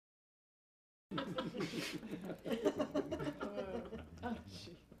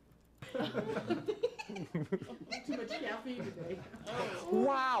Too much caffeine today.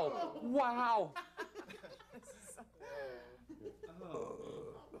 Wow! Wow!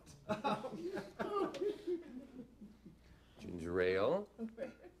 Ginger ale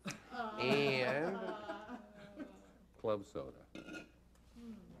and club soda.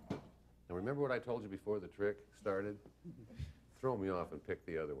 Now remember what I told you before the trick started? Throw me off and pick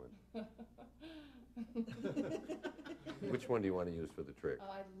the other one. Which one do you want to use for the trick?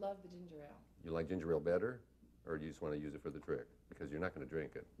 Oh, I love the ginger ale. You like ginger ale better, or do you just want to use it for the trick? Because you're not going to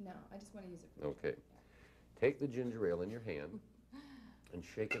drink it. No, I just want to use it for the Okay. trick. Take the ginger ale in your hand and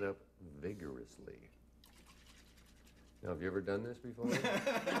shake it up vigorously. Now, have you ever done this before? No,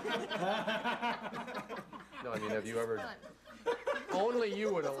 I mean, have you ever? Fun. Only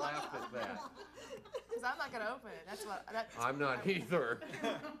you would have laughed at that. Because I'm not going to open it. That's what. That's I'm not either.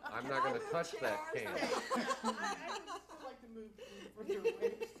 I'm not going to touch that can. I still like to move further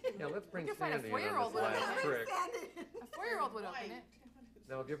away. Yeah, let's bring You can find a Sandy in on 4-year-old this would last open it. trick. A 4-year-old would open it.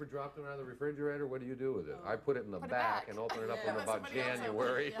 Now, have you ever dropped it out of the refrigerator? What do you do with it? I put it in the Put it back back. and open it up Yeah. in Let about somebody else open it.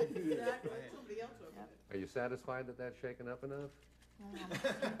 January. Yeah. Exactly. Let somebody else open it. Are you satisfied that that's shaken up enough? I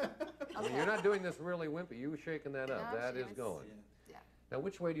Okay. mean, you're not doing this really wimpy. You shaking that up. No, That she is was- going. Yeah. Now,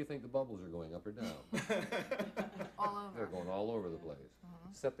 which way do you think the bubbles are going, up or down? All They're over. going all over the place.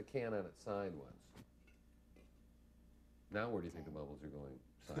 Set the can on its side once. Now, where do you think the bubbles are going?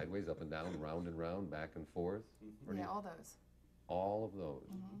 Sideways, up and down, round and round, back and forth? Or do Yeah, you- all those. all of those.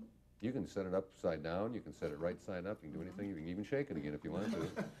 You can set it upside down. You can set it right side up. You can do anything. You can even shake it again if you want to.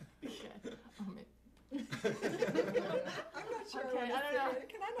 Okay. Oh, man. I'm not sure. Okay, I don't know.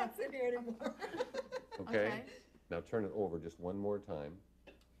 Can I not sit here anymore? Okay? Now turn it over just one more time.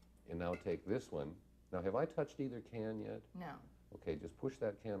 And now take this one. Now, have I touched either can yet? No. Okay, just push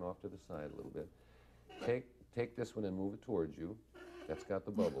that can off to the side a little bit. Take this one and move it towards you. That's got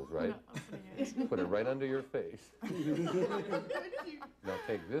the bubbles, right? I'm not opening it. Put it right under your face. Now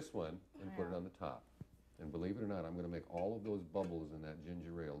take this one and put it on the top. And believe it or not, I'm going to make all of those bubbles in that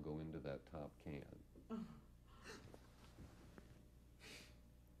ginger ale go into that top can.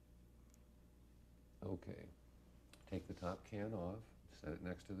 Okay. Take the top can off. Set it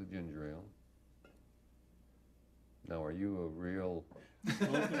next to the ginger ale. Now, are you a real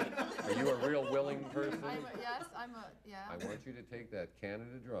willing person? Yes, yeah. I want you to take that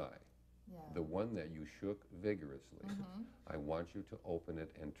Canada Dry, Yeah. the one that you shook vigorously. I want you to open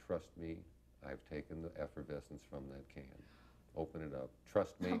it, and trust me, I've taken the effervescence from that can. Open it up.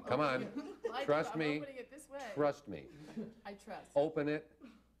 Trust me. Come on. Trust me. I'm opening it this way. Trust me. I trust. Open it.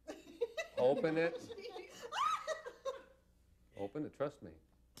 Open it. Open it. Trust me.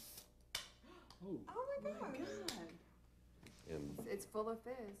 Oh my God. And, It's full of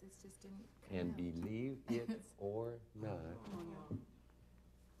fizz. It's just didn't come and out. believe it or not,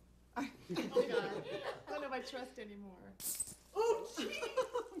 Oh, God. I don't know if I trust anymore. Oh, jeez.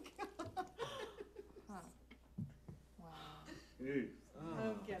 Huh. Wow. I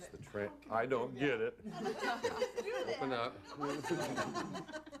don't get it's it. the trend. I don't get it. Open up.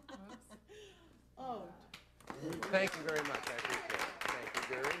 Oh. Thank you very much. I appreciate it. Thank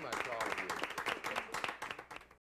you very much, all.